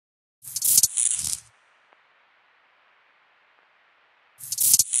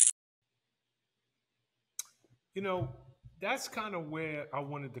You know, that's kind of where I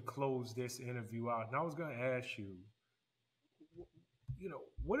wanted to close this interview out. And I was going to ask you,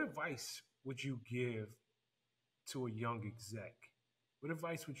 what advice would you give to a young exec? What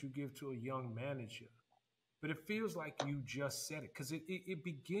advice would you give to a young manager? But it feels like you just said it because it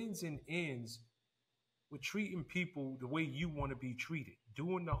begins and ends with treating people the way you want to be treated,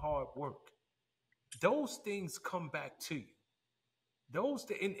 doing the hard work. Those things come back to you.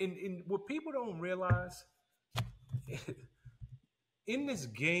 And what people don't realize in this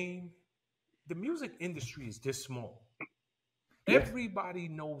game, the music industry is this small. Yeah. Everybody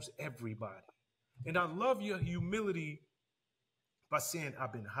knows everybody. And I love your humility by saying,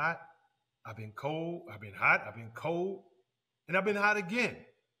 I've been hot, I've been cold, I've been hot, I've been cold, and I've been hot again.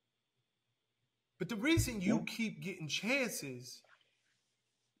 But the reason you keep getting chances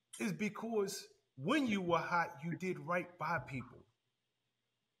is because when you were hot, you did right by people.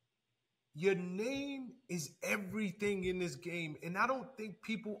 Your name is everything in this game. And I don't think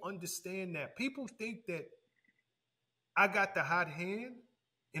people understand that. People think that I got the hot hand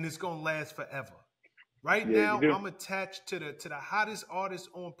and it's going to last forever. Right Yeah, now, you do. I'm attached to the hottest artist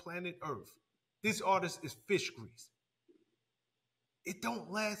on planet Earth. This artist is fish grease. It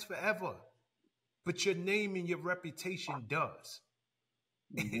don't last forever, but your name and your reputation does.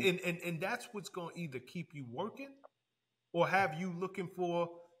 And that's what's going to either keep you working or have you looking for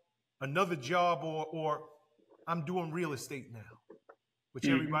another job or I'm doing real estate now, which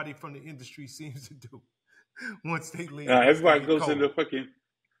everybody from the industry seems to do once they leave, once they Everybody get goes cold. into fucking.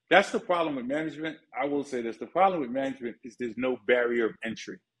 That's the problem with management. I will say this: the problem with management is there's no barrier of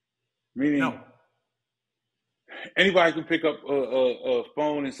entry. Meaning, No. anybody can pick up a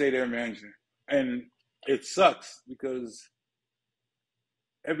phone and say they're a manager, and it sucks because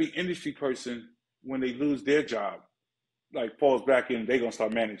every industry person, when they lose their job, like falls back in, they're gonna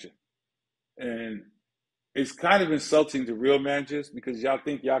start managing, and it's kind of insulting to real managers because y'all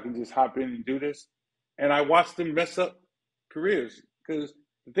think y'all can just hop in and do this, and I watched them mess up careers because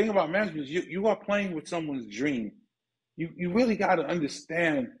the thing about management is you are playing with someone's dream. You really got to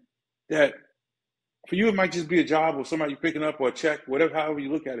understand that for you it might just be a job or somebody picking up or a check, whatever, however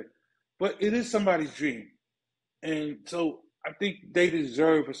you look at it, but it is somebody's dream, and so I think they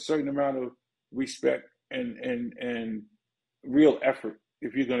deserve a certain amount of respect and real effort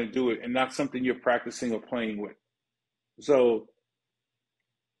if you're going to do it, and not something you're practicing or playing with. So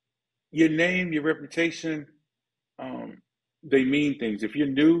your name, your reputation, um, they mean things. If you're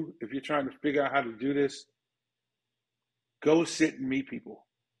new, if you're trying to figure out how to do this, go sit and meet people.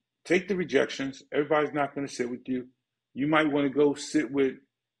 Take the rejections. Everybody's not going to sit with you. You might want to go sit with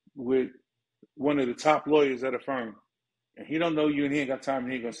one of the top lawyers at a firm, and he don't know you, and he ain't got time, and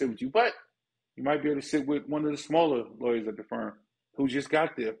he ain't gonna sit with you. But you might be able to sit with one of the smaller lawyers at the firm who just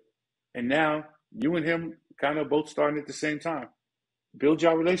got there, and now you and him kind of both starting at the same time. Build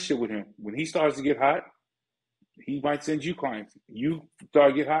your relationship with him. When he starts to get hot, he might send you clients. You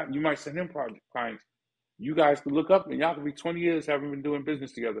start to get hot, you might send him clients. You guys can look up, and y'all can be 20 years having been doing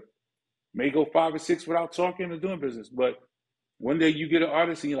business together. May go 5 or 6 without talking or doing business, but one day you get an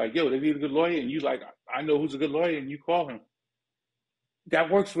artist and you're like, yo, they need a good lawyer, and you like, I know who's a good lawyer, and you call him.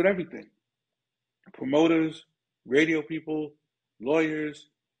 That works with everything. Promoters, radio people, lawyers,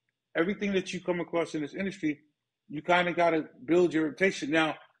 everything that you come across in this industry, you kind of got to build your reputation.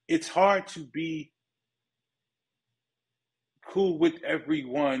 Now, it's hard to be cool with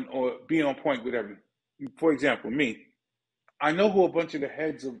everyone or be on point with everyone. For example, me, I know who a bunch of the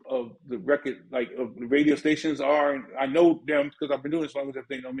heads of the record, like of the radio stations are, and I know them because I've been doing this long as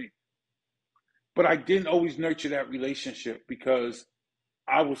they know me. But I didn't always nurture that relationship because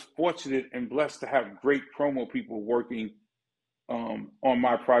I was fortunate and blessed to have great promo people working on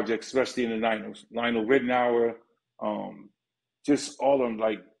my project, especially in the 90s. Lionel Rittenauer, just all of them,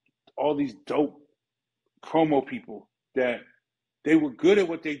 like all these dope promo people that they were good at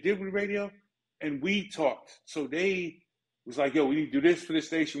what they did with radio, and we talked. So they was like, yo, we need to do this for this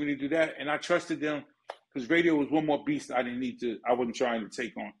station, we need to do that. And I trusted them because radio was one more beast I wasn't trying to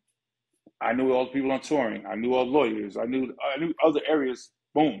take on. I knew all the people on touring. I knew all the lawyers. I knew other areas.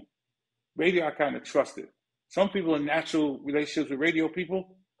 Boom. Radio, I kind of trusted. Some people in natural relationships with radio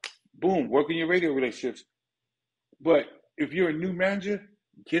people. Boom, work in your radio relationships. But if you're a new manager,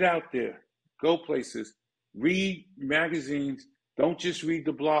 get out there, go places, read magazines. Don't just read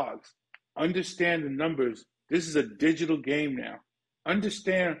the blogs. Understand the numbers. This is a digital game now.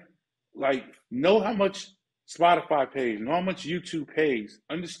 Understand, like, know how much Spotify pays, know how much YouTube pays.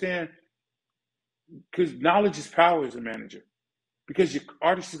 Understand, because knowledge is power as a manager. Because your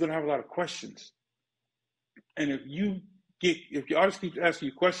artist is going to have a lot of questions. And if your artist keeps asking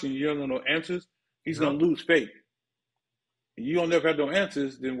you questions, you don't know no answers, he's going Yep. to lose faith. and you don't never have no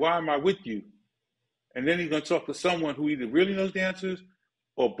answers, then why am I with you? And then he's going to talk to someone who either really knows the answers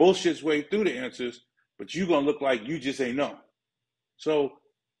or bullshits way through the answers, but you're going to look like you just ain't know. So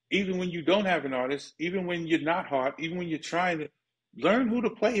even when you don't have an artist, even when you're not hot, even when you're trying to, learn who the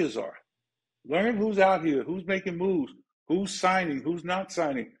players are. Learn who's out here, who's making moves, who's signing, who's not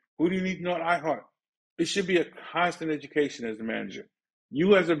signing, who do you need to know at iHeart. It should be a constant education as a manager.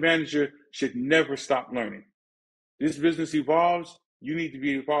 You as a manager should never stop learning. This business evolves, you need to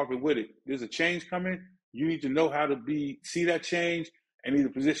be evolving with it. There's a change coming, you need to know how to see that change and either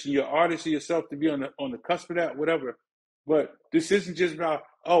position your artist or yourself to be on the cusp of that, whatever. But this isn't just about,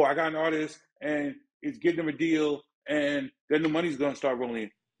 oh, I got an artist and it's getting them a deal and then the money's going to start rolling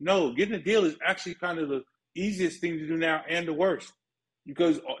in. No, getting a deal is actually kind of the easiest thing to do now and the worst.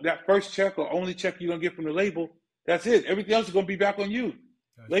 Because that first check or only check you're going to get from the label, that's it. Everything else is going to be back on you.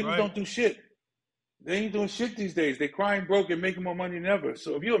 That's Labels right. Don't do shit. They ain't doing shit these days. They crying broke and making more money than ever.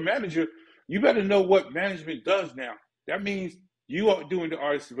 So if you're a manager, you better know what management does now. That means you are doing the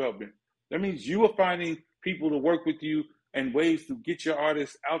artist development. That means you are finding people to work with you and ways to get your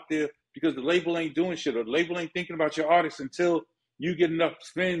artists out there because the label ain't doing shit or the label ain't thinking about your artists until you get enough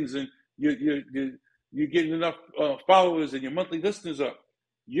spins and you're getting enough followers and your monthly listeners up.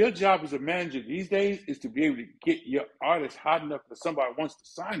 Your job as a manager these days is to be able to get your artist hot enough that somebody wants to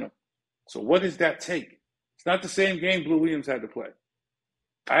sign them. So what does that take? It's not the same game Blue Williams had to play.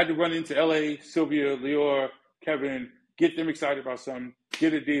 I had to run into LA, Sylvia, Lior, Kevin, get them excited about something,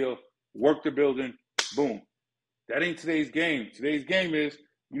 get a deal, work the building, boom. That ain't today's game. Today's game is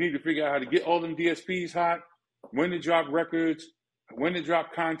you need to figure out how to get all them DSPs hot, when to drop records, when to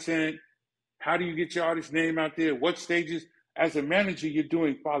drop content, how do you get your artist's name out there, what stages. As a manager, you're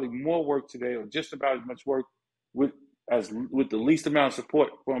doing probably more work today or just about as much work with the least amount of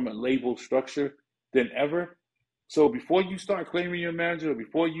support from a label structure than ever. So before you start claiming you're a manager, or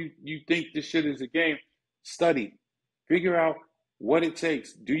before you think this shit is a game, study. Figure out what it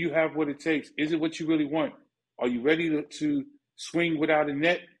takes. Do you have what it takes? Is it what you really want? Are you ready to swing without a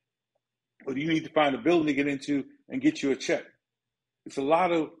net? Or do you need to find a building to get into and get you a check? It's a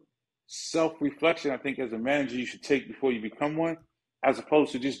lot of self-reflection, I think, as a manager you should take before you become one, as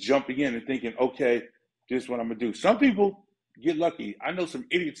opposed to just jumping in and thinking, okay, this is what I'm going to do. Some people get lucky. I know some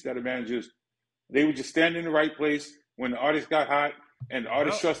idiots that are managers. They would just stand in the right place when the artist got hot and the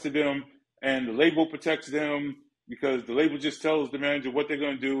artist trusted them and the label protects them because the label just tells the manager what they're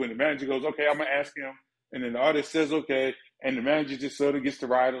going to do and the manager goes, okay, I'm going to ask him. And then the artist says, okay, and the manager just sort of gets to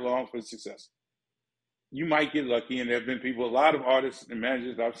ride along for success. You might get lucky, and there have been people, a lot of artists and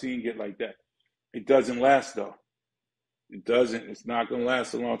managers I've seen get like that. It doesn't last, though. It doesn't. It's not going to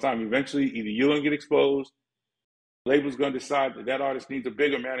last a long time. Eventually, either you're going to get exposed, the label's going to decide that artist needs a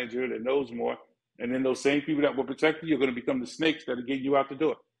bigger manager that knows more, and then those same people that will protect you are going to become the snakes that are getting you out the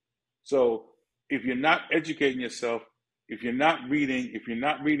door. So if you're not educating yourself, if you're not reading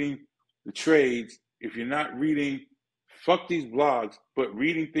the trades, if you're not reading, fuck these blogs, but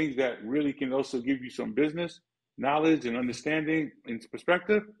reading things that really can also give you some business knowledge and understanding and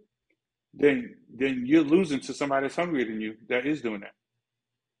perspective, then you're losing to somebody that's hungrier than you that is doing that.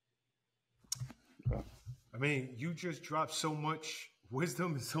 So. I mean, you just dropped so much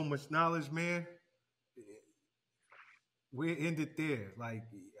wisdom and so much knowledge, man. We're ended there. Like,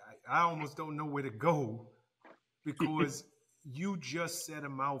 I almost don't know where to go because you just said a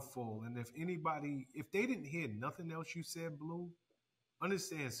mouthful. And if they didn't hear nothing else you said, Blue,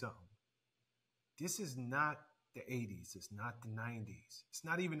 understand something. This is not the 80s. It's not the 90s. It's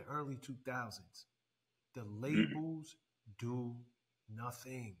not even early 2000s. The labels do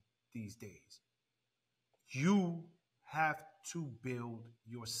nothing these days. You have to build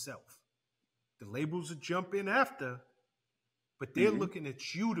yourself. The labels will jump in after, but they're looking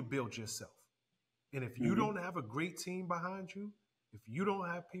at you to build yourself. And if you don't have a great team behind you, if you don't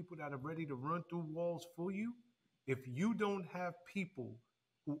have people that are ready to run through walls for you, if you don't have people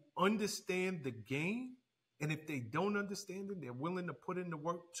who understand the game, and if they don't understand it, they're willing to put in the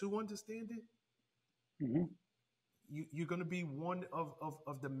work to understand it, you're going to be one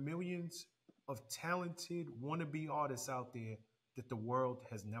of the millions of talented wannabe artists out there that the world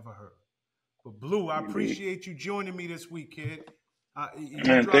has never heard. But Blue, I appreciate you joining me this week, kid.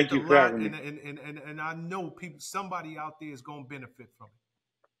 Man, thank you for having me. And I know somebody out there is going to benefit from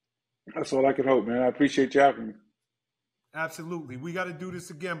it. That's all I can hope, man. I appreciate you having me. Absolutely. We got to do this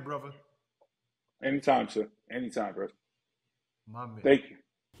again, brother. Anytime, sir. Anytime, brother. My man. Thank you.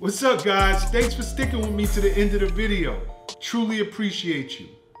 What's up, guys? Thanks for sticking with me to the end of the video. Truly appreciate you.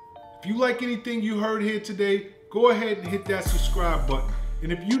 If you like anything you heard here today, go ahead and hit that subscribe button.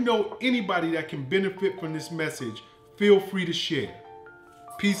 And if you know anybody that can benefit from this message, feel free to share.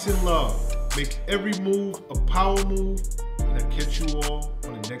 Peace and love. Make every move a power move, and I'll catch you all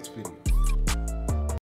on the next video.